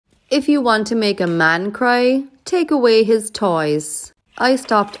If you want to make a man cry, take away his toys. I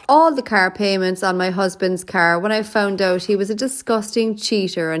stopped all the car payments on my husband's car when I found out he was a disgusting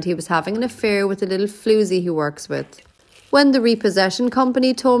cheater and he was having an affair with a little floozy he works with. When the repossession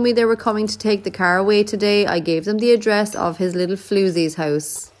company told me they were coming to take the car away today, I gave them the address of his little floozy's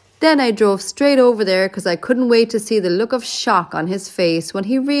house. Then I drove straight over there because I couldn't wait to see the look of shock on his face when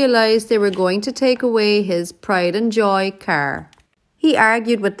he realised they were going to take away his pride and joy car. He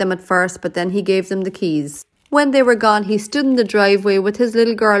argued with them at first, but then he gave them the keys. When they were gone, he stood in the driveway with his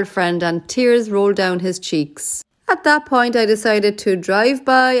little girlfriend and tears rolled down his cheeks. At that point, I decided to drive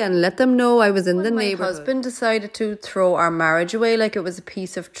by and let them know I was in the neighbourhood. My husband decided to throw our marriage away like it was a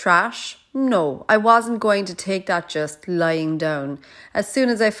piece of trash. No, I wasn't going to take that just lying down. As soon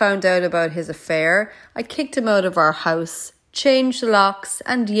as I found out about his affair, I kicked him out of our house, changed the locks,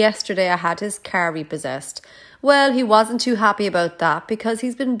 and yesterday I had his car repossessed. Well, he wasn't too happy about that because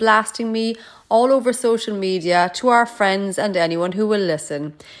he's been blasting me all over social media to our friends and anyone who will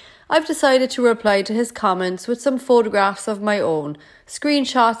listen. I've decided to reply to his comments with some photographs of my own,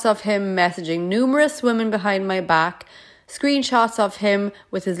 screenshots of him messaging numerous women behind my back, screenshots of him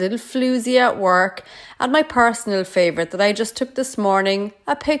with his little floozy at work, and my personal favourite that I just took this morning,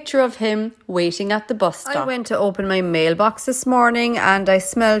 a picture of him waiting at the bus stop. I went to open my mailbox this morning and I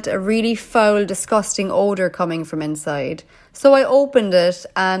smelt a really foul, disgusting odour coming from inside. So I opened it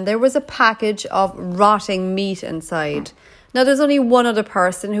and there was a package of rotting meat inside. Now, there's only one other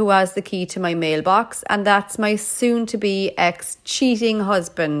person who has the key to my mailbox, and that's my soon-to-be ex-cheating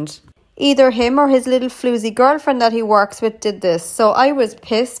husband. Either him or his little floozy girlfriend that he works with did this, so I was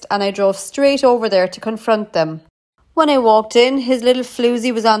pissed and I drove straight over there to confront them. When I walked in, his little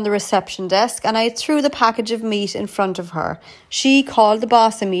floozy was on the reception desk and I threw the package of meat in front of her. She called the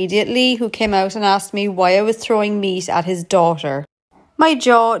boss immediately, who came out and asked me why I was throwing meat at his daughter. My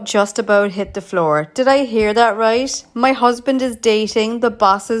jaw just about hit the floor. Did I hear that right? My husband is dating the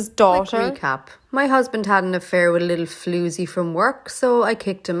boss's daughter. Quick recap. My husband had an affair with a little floozy from work, so I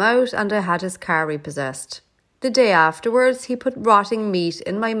kicked him out and I had his car repossessed. The day afterwards, he put rotting meat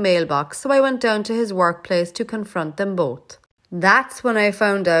in my mailbox, so I went down to his workplace to confront them both. That's when I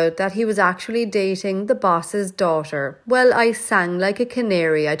found out that he was actually dating the boss's daughter. Well, I sang like a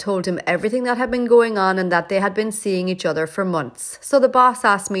canary. I told him everything that had been going on and that they had been seeing each other for months. So the boss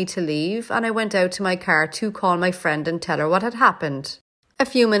asked me to leave and I went out to my car to call my friend and tell her what had happened. A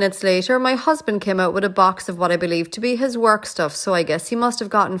few minutes later, my husband came out with a box of what I believed to be his work stuff, so I guess he must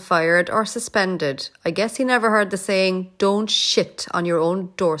have gotten fired or suspended. I guess he never heard the saying, don't shit on your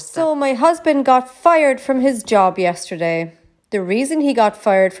own doorstep. So my husband got fired from his job yesterday. The reason he got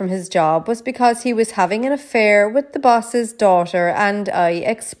fired from his job was because he was having an affair with the boss's daughter and I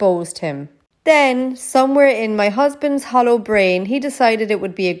exposed him. Then, somewhere in my husband's hollow brain, he decided it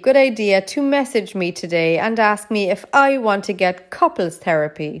would be a good idea to message me today and ask me if I want to get couples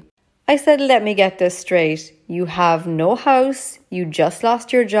therapy. I said, let me get this straight. You have no house, you just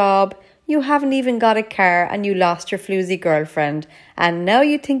lost your job, you haven't even got a car and you lost your floozy girlfriend. And now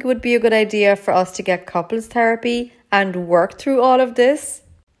you think it would be a good idea for us to get couples therapy and work through all of this?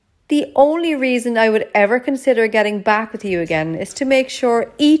 The only reason I would ever consider getting back with you again is to make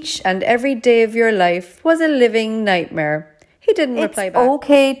sure each and every day of your life was a living nightmare. He didn't reply back. It's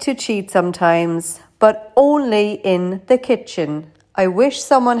okay to cheat sometimes, but only in the kitchen. I wish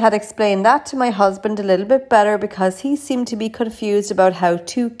someone had explained that to my husband a little bit better because he seemed to be confused about how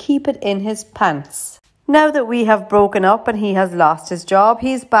to keep it in his pants. Now that we have broken up and he has lost his job,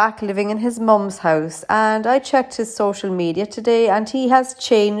 he's back living in his mum's house, and I checked his social media today and he has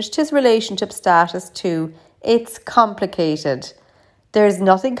changed his relationship status to "it's complicated." There's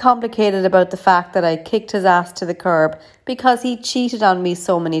nothing complicated about the fact that I kicked his ass to the curb because he cheated on me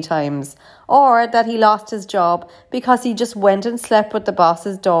so many times, or that he lost his job because he just went and slept with the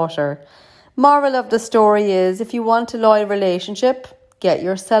boss's daughter. Moral of the story is, if you want a loyal relationship, get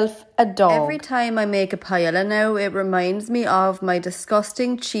yourself a dog. Every time I make a paella now, it reminds me of my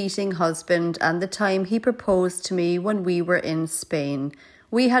disgusting cheating husband and the time he proposed to me when we were in Spain.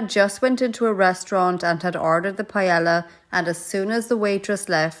 We had just went into a restaurant and had ordered the paella, and as soon as the waitress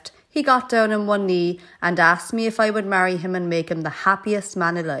left, he got down on one knee and asked me if I would marry him and make him the happiest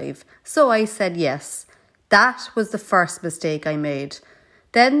man alive. So I said yes. That was the first mistake I made.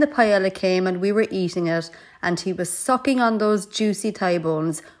 Then the paella came and we were eating it, and he was sucking on those juicy thigh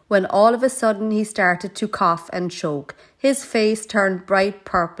bones when all of a sudden he started to cough and choke. His face turned bright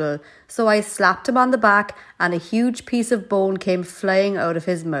purple, so I slapped him on the back and a huge piece of bone came flying out of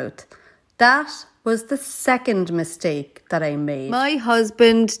his mouth. That was the second mistake that I made. My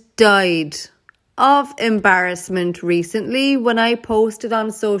husband died. of embarrassment recently when I posted on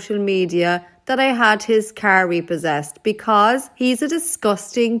social media that I had his car repossessed because he's a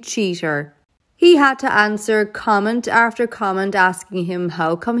disgusting cheater. He had to answer comment after comment asking him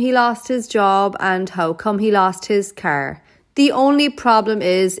how come he lost his job and how come he lost his car. The only problem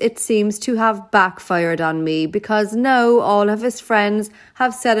is it seems to have backfired on me because now all of his friends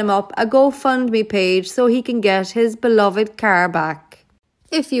have set him up a GoFundMe page so he can get his beloved car back.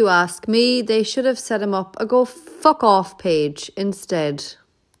 If you ask me, they should have set him up a go fuck off page instead.